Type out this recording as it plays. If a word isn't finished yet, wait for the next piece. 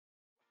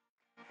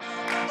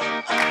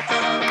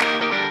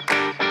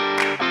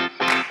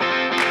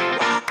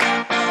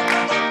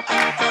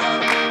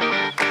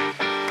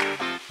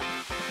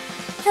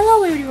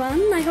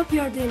hope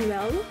you're doing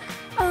well.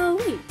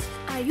 Wait,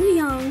 are you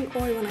young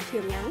or wanna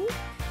feel young?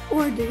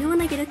 Or do you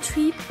wanna get a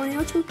trip on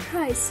your true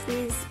price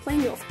with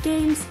plenty of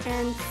games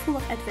and full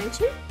of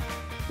adventure?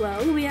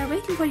 Well, we are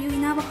waiting for you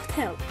in our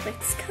hotel.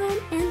 Let's come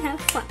and have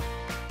fun.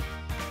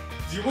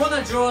 Do you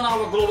wanna join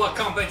our global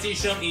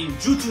competition in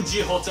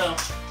G2G Hotel?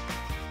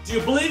 Do you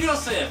believe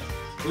yourself?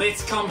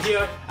 Let's come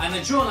here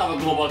and join our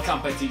global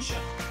competition.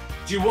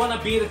 Do you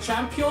wanna be the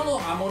champion or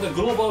among the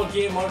global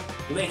gamer?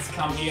 Let's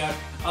come here.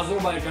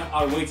 Azerbaijan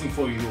are waiting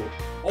for you.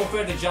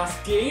 Offer the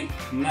just game?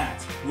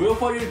 Not. We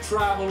offer you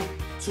travel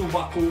to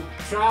Baku,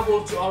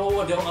 travel to all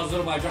over the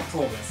Azerbaijan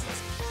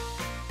provinces.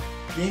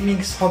 Gaming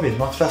is hobby,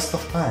 not waste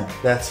of time.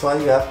 That's why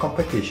we have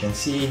competition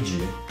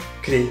CEG.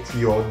 Create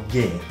your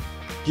game.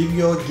 Give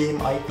your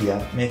game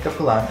idea, make a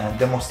plan and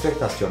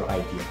demonstrate us your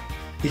idea.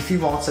 If you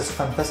want such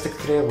fantastic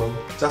travel,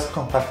 just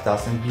contact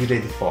us and be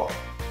ready for.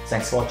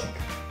 Thanks for watching.